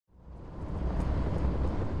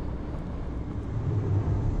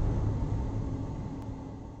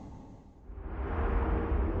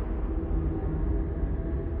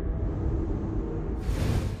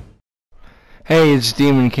Hey, it's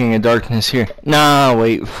Demon King of Darkness here. Nah,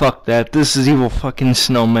 wait, fuck that. This is Evil fucking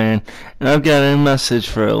Snowman, and I've got a message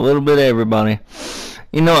for a little bit of everybody.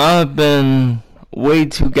 You know, I've been way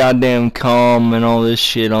too goddamn calm and all this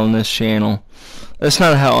shit on this channel. That's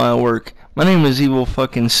not how I work. My name is Evil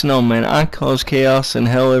fucking Snowman. I cause chaos and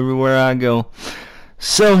hell everywhere I go.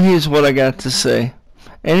 So here's what I got to say.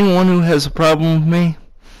 Anyone who has a problem with me,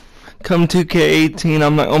 come 2K18.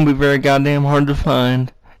 I'm not gonna be very goddamn hard to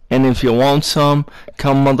find. And if you want some,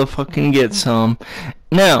 come motherfucking get some.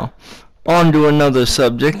 Now, on to another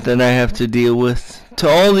subject that I have to deal with. To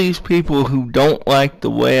all these people who don't like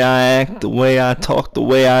the way I act, the way I talk, the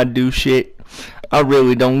way I do shit, I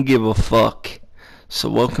really don't give a fuck. So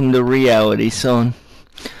welcome to reality, son.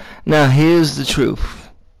 Now, here's the truth.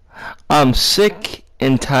 I'm sick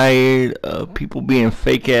and tired of people being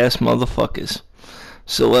fake-ass motherfuckers.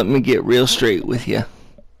 So let me get real straight with you.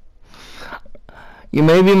 You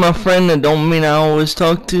may be my friend, that don't mean I always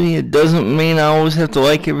talk to you. It doesn't mean I always have to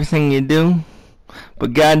like everything you do.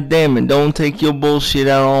 But goddamn it, don't take your bullshit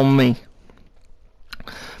out on me.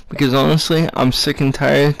 Because honestly, I'm sick and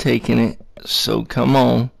tired of taking it. So come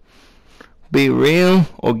on. Be real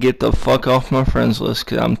or get the fuck off my friends list,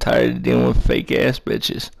 because I'm tired of dealing with fake ass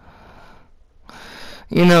bitches.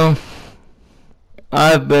 You know,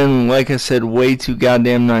 I've been, like I said, way too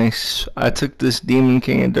goddamn nice. I took this Demon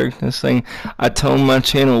King of Darkness thing. I toned my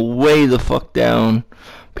channel way the fuck down.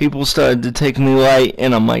 People started to take me light,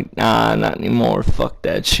 and I'm like, nah, not anymore. Fuck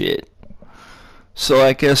that shit. So,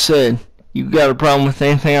 like I said, you got a problem with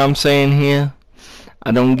anything I'm saying here?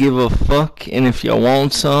 I don't give a fuck, and if you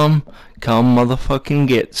want some, come motherfucking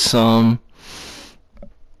get some.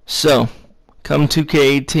 So, come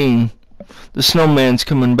 2K18. The Snowman's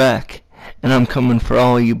coming back. And I'm coming for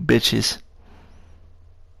all you bitches.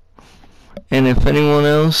 And if anyone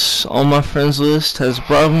else on my friends list has a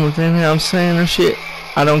problem with anything I'm saying or shit,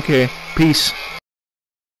 I don't care. Peace.